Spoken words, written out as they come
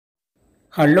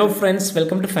Hello friends,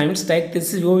 welcome to Famous Tech.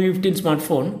 This is Vivo V15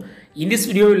 smartphone. In this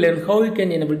video, we will learn how you can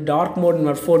enable dark mode in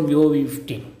your phone Vivo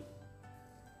V15.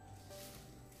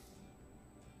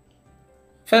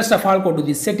 First of all, go to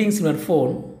the settings in your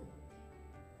phone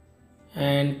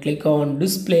and click on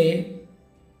display.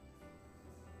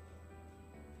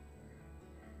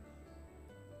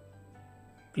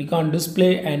 Click on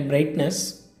display and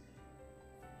brightness.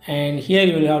 And here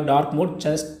you will have dark mode.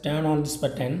 Just turn on this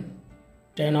button.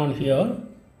 Turn on here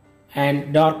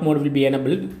and dark mode will be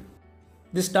enabled.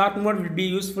 This dark mode will be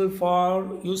useful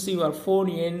for using your phone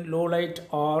in low light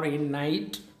or in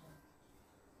night.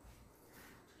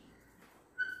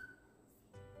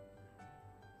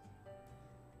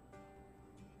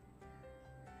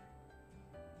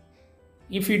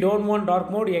 If you don't want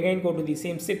dark mode, again go to the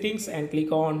same settings and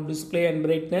click on display and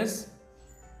brightness.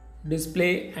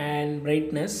 Display and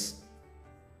brightness.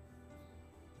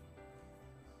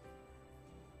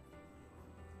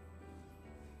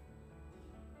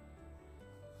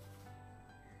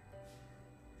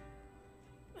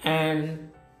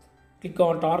 And click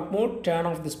on dark mode, turn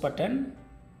off this button.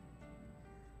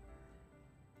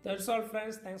 That's all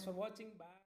friends, thanks for watching, bye.